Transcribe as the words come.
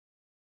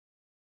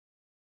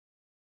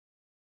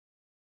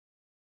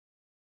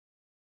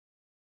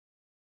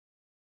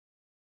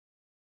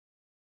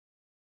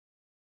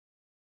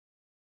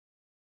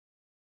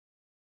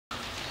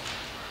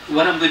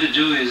what I'm going to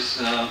do is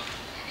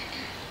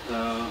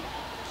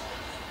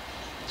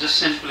just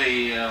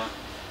simply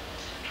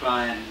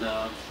try and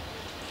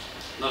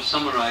not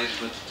summarize,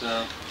 but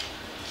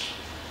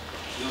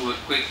do a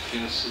quick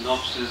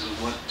synopsis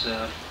of what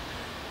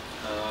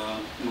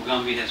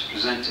Mugambi has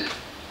presented.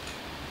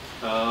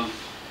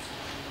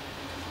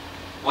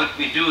 What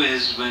we do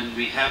is, when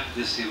we have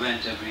this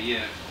event every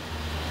year,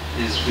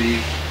 is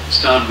we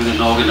start with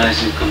an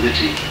organizing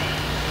committee.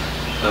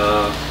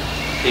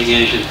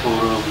 King Asian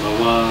Forum,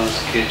 Awaz,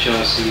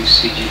 KHRC,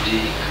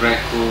 CGD,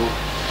 CRECO,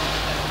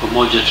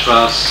 Pamoja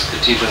Trust,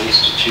 Katiba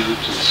Institute,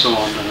 and so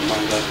on, and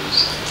among others.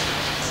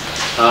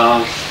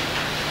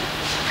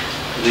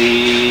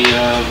 The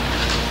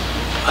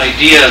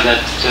idea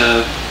that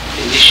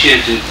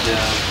initiated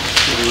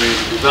the way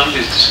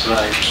Mugambi is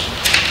described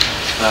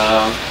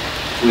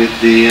with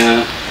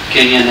the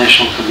Kenya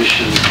National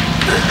Commission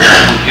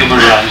on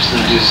Human Rights,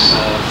 that is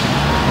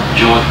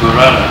George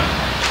Morara,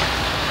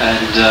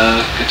 and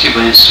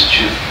Katiba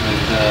Institute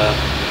with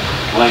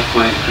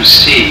Waiko and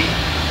Christine.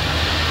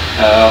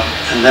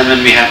 And then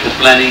when we have the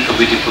planning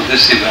committee for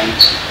this event,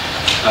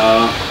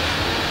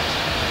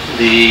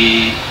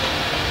 the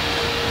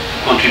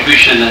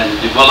contribution and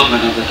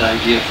development of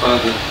that idea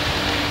further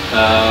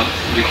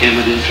became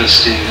an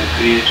interesting and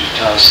creative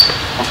task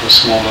of a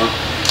smaller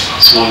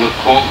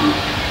core group.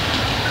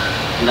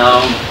 Now,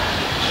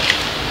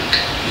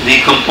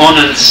 the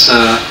components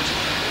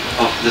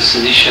of this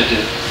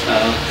initiative,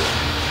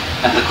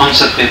 and the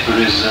concept paper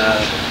is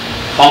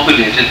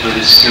formulated, but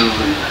is still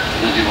in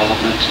the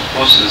developmental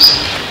process,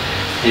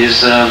 is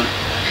to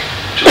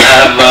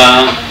have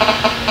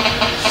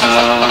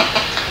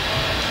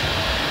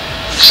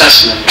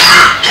assessments,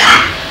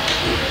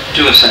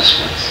 two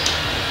assessments.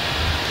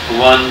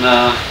 One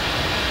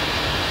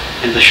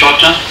in the short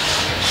term,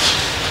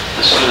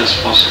 as soon as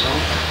possible,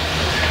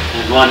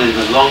 and one in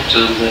the long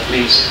term, that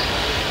means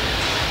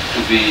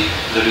to be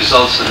the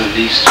results are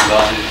released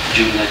by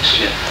June next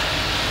year.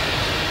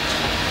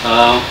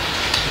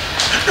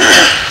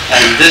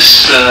 And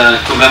this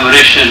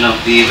commemoration of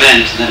the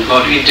event then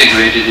got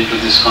integrated into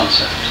this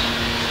concept.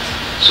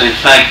 So in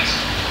fact,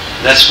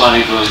 that's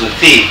why it was the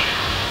theme.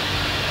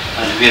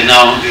 And we are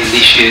now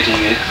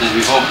initiating it, and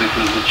we hope it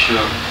will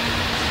mature.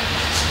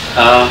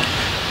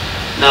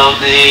 Now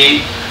the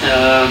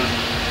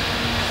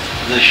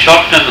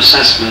short-term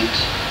assessment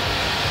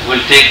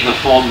will take the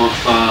form of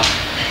a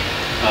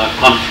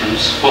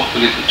conference,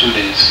 hopefully for 2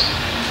 days.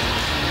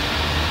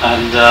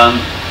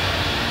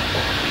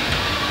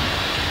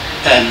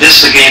 And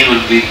this again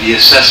will be the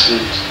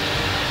assessment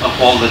of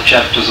all the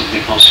chapters of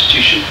the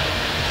Constitution,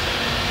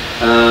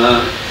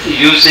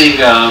 using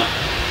the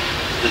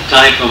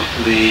type of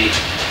the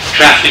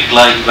traffic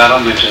light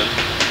barometer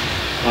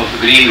of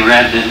green,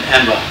 red, and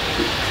amber,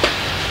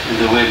 in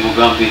the way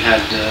Mugambi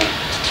had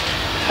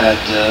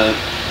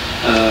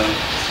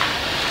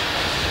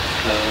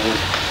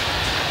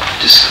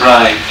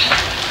described.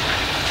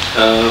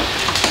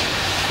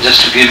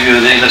 Just to give you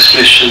an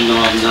illustration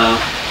on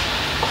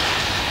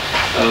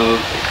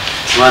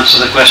to answer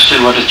the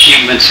question, what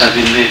achievements have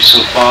been made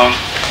so far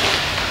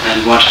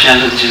and what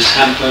challenges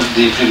hampered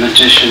the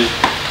implementation.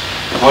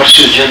 What's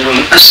your general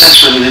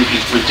assessment of the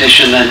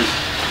implementation, and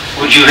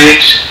would you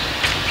rate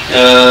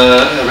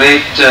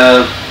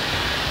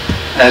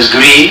as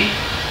green,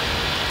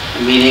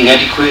 meaning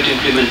adequate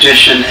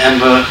implementation,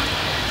 amber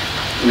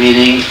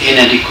meaning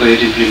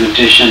inadequate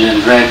implementation,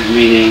 and red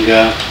meaning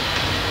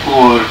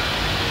poor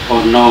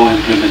or no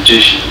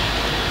implementation?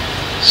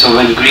 So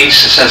when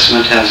Green's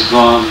assessment has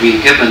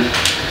been given,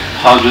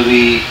 how do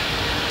we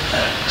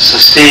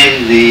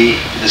sustain the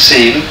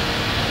same?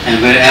 And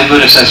where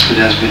Amber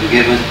assessment has been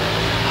given,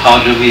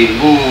 how do we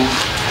move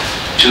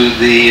to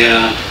the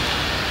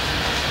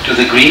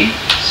green?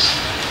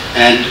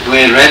 And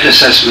where Red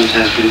assessment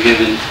has been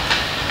given,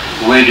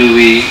 where do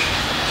we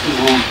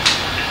move?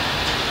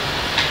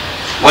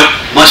 What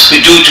must we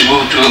do to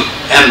move to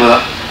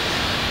Amber,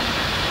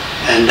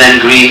 and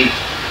then Green,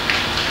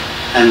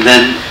 and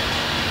then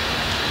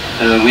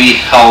we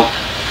help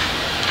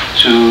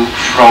to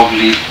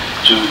probably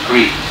to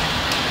green.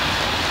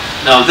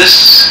 Now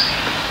this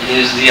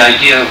is the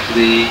idea of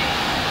the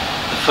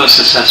first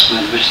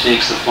assessment, which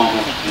takes the form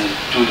of the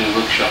 2-day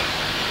workshop.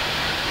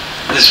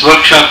 This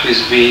workshop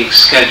is being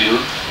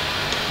scheduled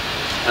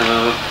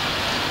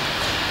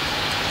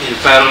in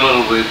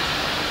parallel with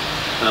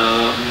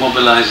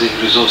mobilizing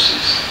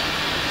resources.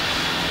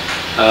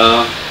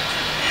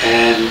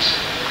 And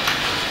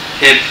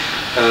if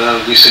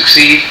we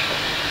succeed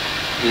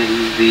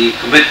in the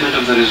commitment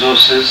of the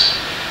resources,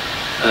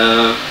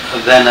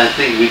 then I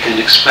think we can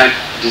expect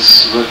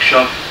this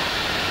workshop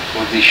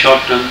for the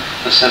short-term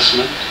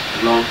assessment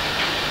along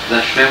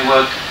that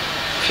framework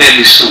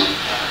fairly soon,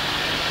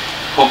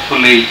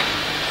 hopefully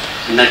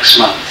next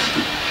month.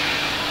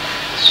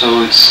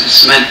 So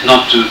it's meant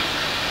not to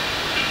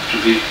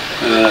be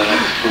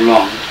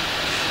prolonged.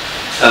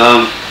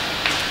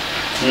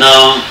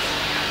 Now,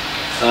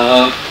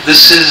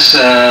 this is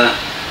a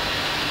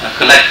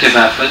collective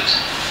effort,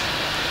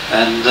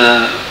 and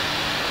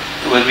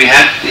when we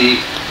had the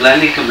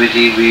planning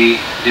committee, we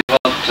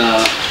developed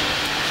a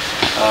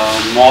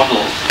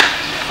model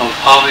of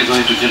how we're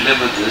going to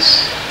deliver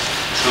this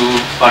through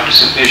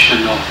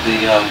participation of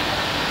the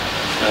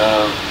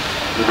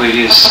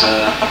various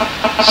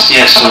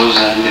CSOs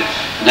and, if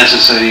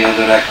necessary,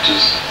 other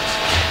actors.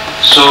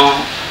 So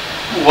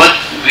what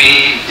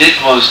we did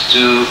was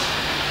to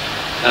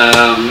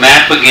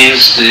map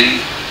against the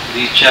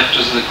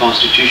chapters of the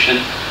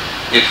Constitution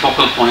a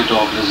focal point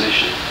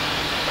organization.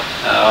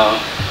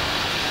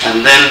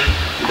 And then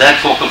that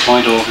focal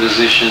point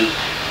organization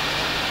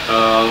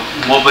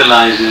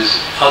mobilizes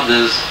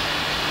others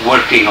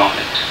working on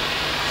it.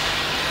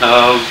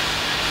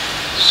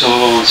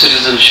 So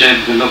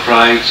citizenship, Bill of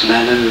Rights,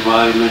 land and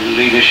environment,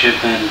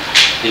 leadership and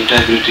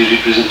integrity,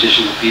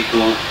 representation of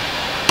people,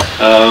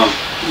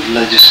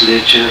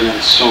 legislature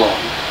and so on.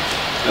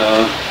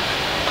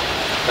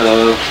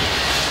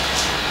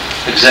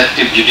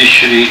 Executive,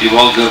 judiciary,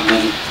 devolved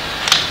government,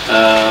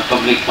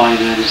 public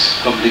finance,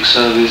 public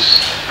service,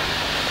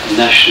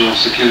 national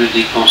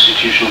security,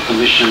 constitutional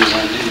commissions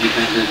and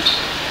independent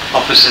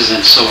offices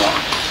and so on.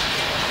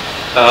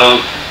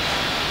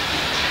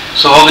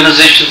 So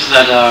organizations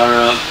that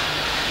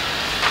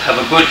have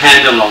a good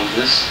handle on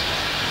this,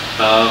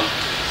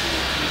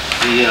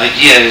 the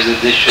idea is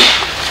that they should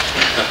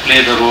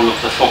play the role of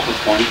the focal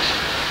point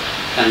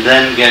and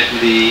then get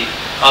the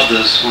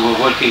others who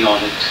are working on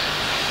it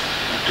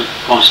to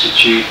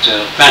constitute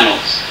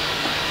panels.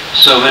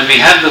 So when we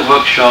have the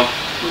workshop,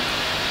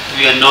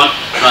 we are not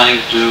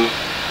trying to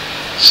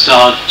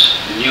start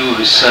new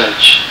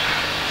research.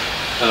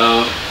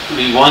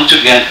 We want to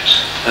get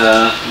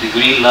the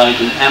green light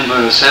and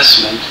amber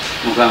assessment,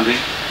 Mugambi,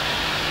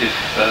 if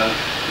the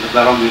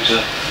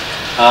barometer,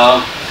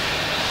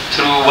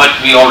 through what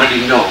we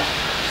already know.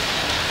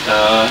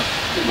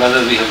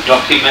 Whether we have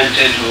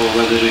documented or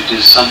whether it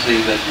is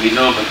something that we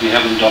know but we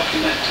haven't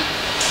documented.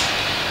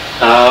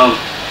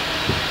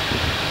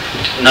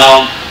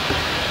 Now,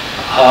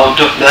 out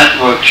of that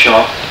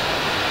workshop,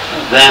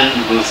 then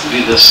will be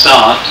the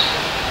start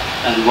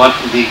and what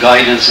the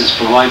guidance is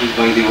provided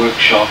by the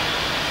workshop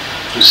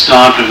to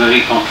start a very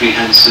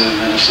comprehensive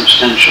and a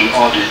substantial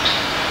audit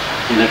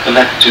in a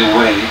collective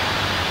way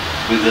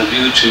with a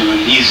view to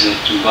release it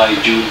by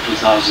June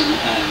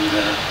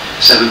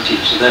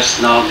 2017. So that's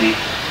now the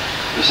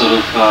sort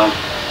of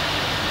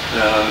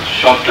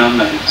short-term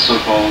and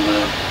so-called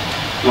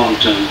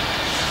long-term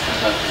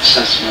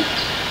assessment.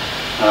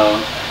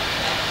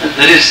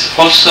 There is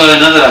also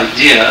another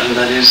idea, and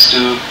that is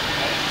to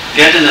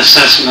get an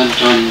assessment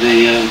on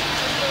the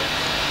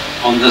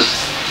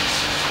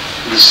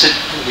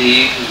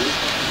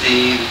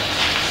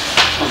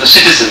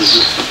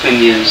citizens'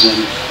 opinions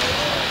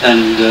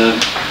and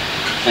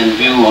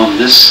view on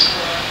this.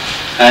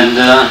 And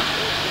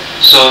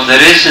so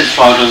there is, as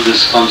part of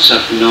this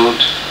concept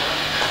note,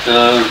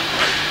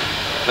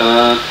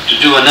 to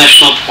do a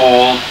national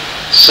poll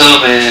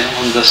survey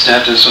on the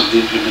status of the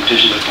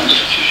implementation of the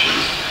Constitution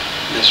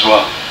as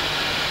well.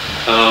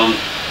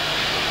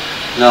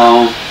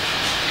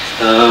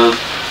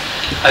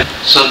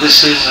 So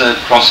this is a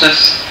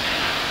process.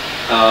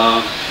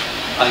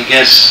 I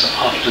guess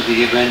after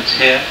the event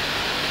here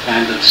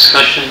and the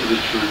discussion,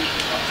 which will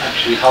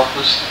actually help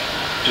us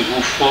to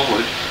move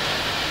forward,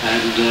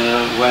 and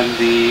when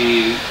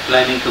the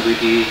planning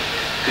committee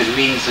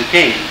convenes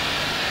again,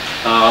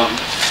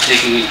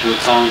 taking into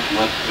account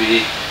what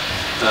we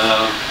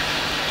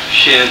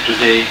shared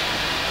today,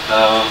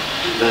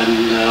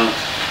 then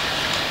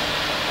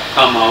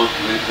come out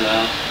with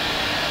a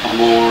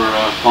more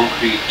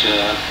concrete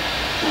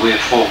way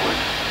forward.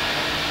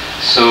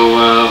 So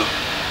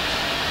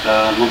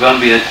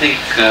Mugambi, I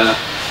think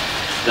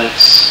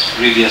that's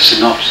really a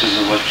synopsis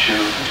of what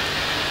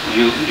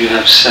you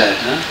have said.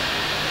 Huh?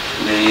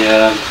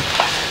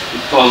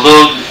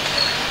 Although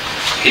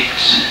it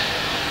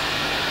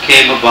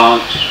came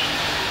about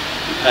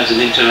as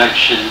an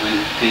interaction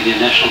with the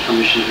National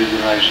Commission of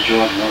Human Rights,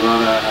 George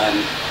Morora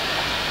and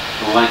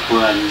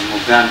Waikwa and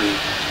Mugambi,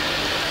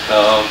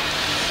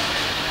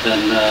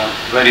 then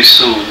very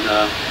soon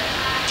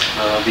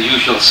the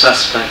usual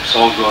suspects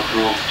all got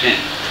roped in.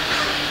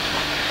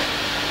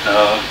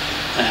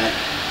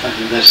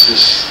 And there's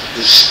this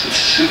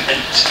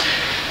event.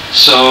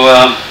 So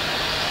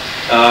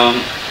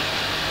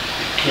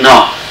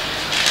now,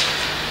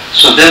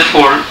 so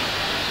therefore,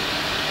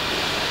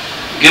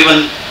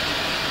 given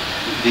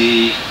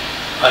the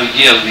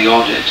idea of the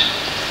audit,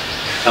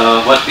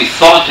 what we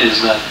thought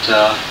is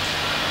that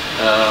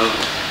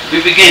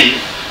we begin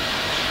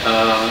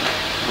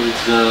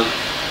with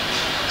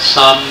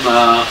some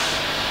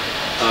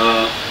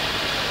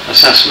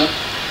assessment,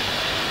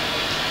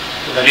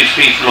 very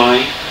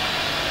free-flowing,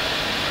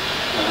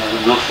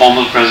 no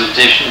formal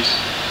presentations,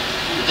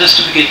 just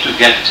to begin to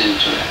get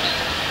into it.